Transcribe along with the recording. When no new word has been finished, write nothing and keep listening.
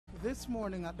This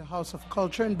morning at the House of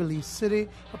Culture in Belize City,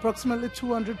 approximately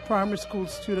 200 primary school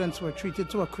students were treated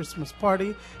to a Christmas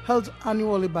party held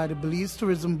annually by the Belize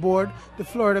Tourism Board, the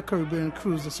Florida Caribbean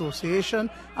Cruise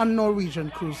Association, and Norwegian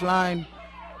Cruise Line.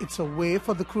 It's a way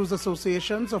for the cruise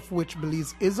associations, of which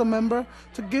Belize is a member,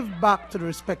 to give back to the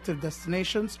respective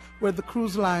destinations where the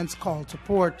cruise lines call to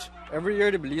port. Every year,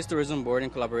 the Belize Tourism Board,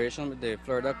 in collaboration with the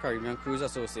Florida Caribbean Cruise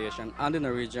Association and the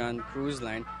Norwegian Cruise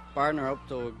Line, partner up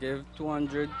to give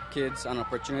 200 kids an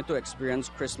opportunity to experience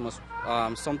Christmas,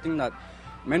 something that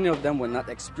many of them would not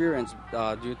experience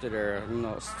due to their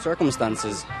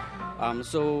circumstances.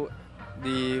 So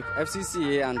the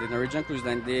FCCA and the Norwegian Cruise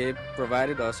Line, they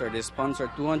provided us, or they sponsored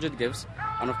 200 gifts,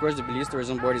 and of course the Belize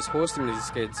Tourism Board is hosting these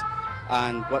kids.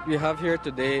 And what we have here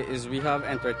today is we have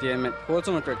entertainment,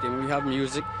 wholesome entertainment. We have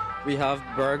music, we have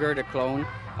Burger the Clown,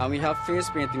 and we have face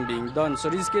painting being done. So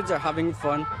these kids are having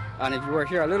fun, and if you were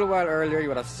here a little while earlier, you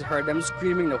would have heard them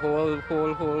screaming the whole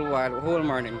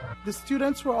morning. The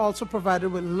students were also provided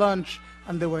with lunch,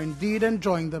 and they were indeed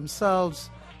enjoying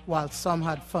themselves. While some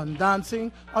had fun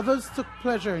dancing, others took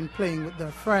pleasure in playing with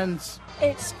their friends.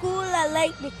 It's cool. I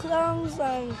like the clowns,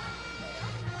 and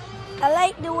I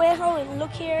like the way how it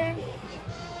look here.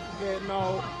 Okay,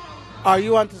 now, are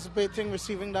you anticipating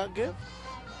receiving that gift?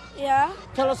 Yeah.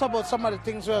 Tell us about some of the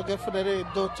things we'll get for the day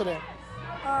today.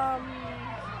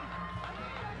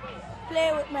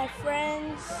 Play with my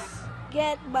friends,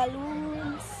 get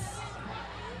balloons,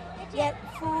 get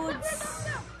foods.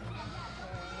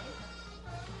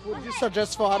 Would you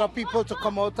suggest for other people to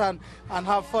come out and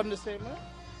have fun the same way?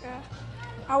 Yeah.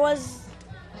 I was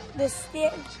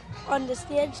on the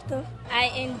stage too.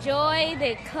 I enjoy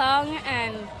the clown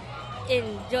and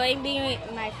enjoy being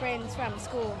with my friends from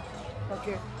school.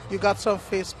 Okay. You got some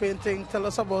face painting. Tell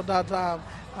us about that.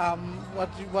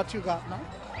 What you got now?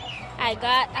 I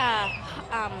got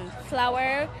a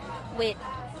flower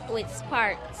with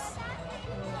sparks.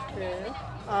 Okay.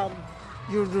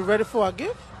 You ready for a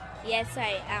gift? Yes,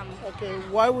 I am. Okay.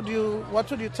 What would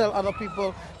you tell other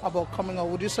people about coming out?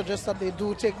 Would you suggest that they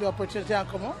do take the opportunity and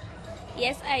come out?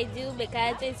 Yes, I do,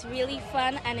 because it's really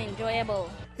fun and enjoyable.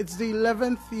 It's the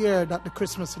 11th year that the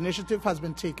Christmas initiative has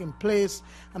been taking place,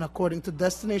 and according to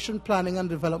Destination Planning and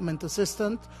Development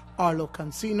Assistant Arlo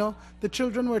Cancino, the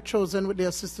children were chosen with the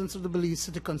assistance of the Belize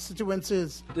City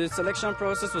constituencies. The selection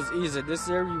process was easy. This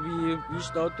year we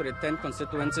reached out to the 10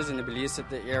 constituencies in the Belize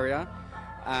City area,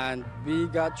 and we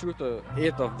got through to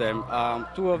 8 of them.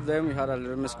 2 of them we had a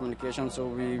little miscommunication, so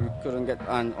we couldn't get,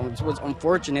 and it was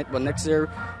unfortunate, but next year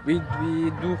we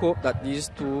do hope that these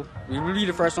 2, we will be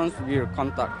the first ones we will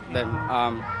contact them.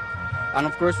 And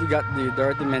of course we got the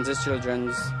Dorothy Menzies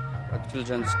Children's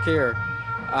Care.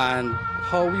 And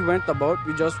how we went about,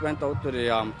 we just went out to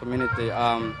the community.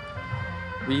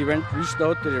 We reached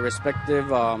out to the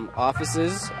respective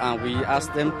offices, and we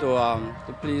asked them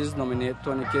to please nominate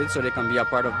 20 kids so they can be a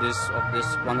part of this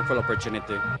wonderful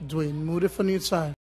opportunity. Dwayne Moody for Newside.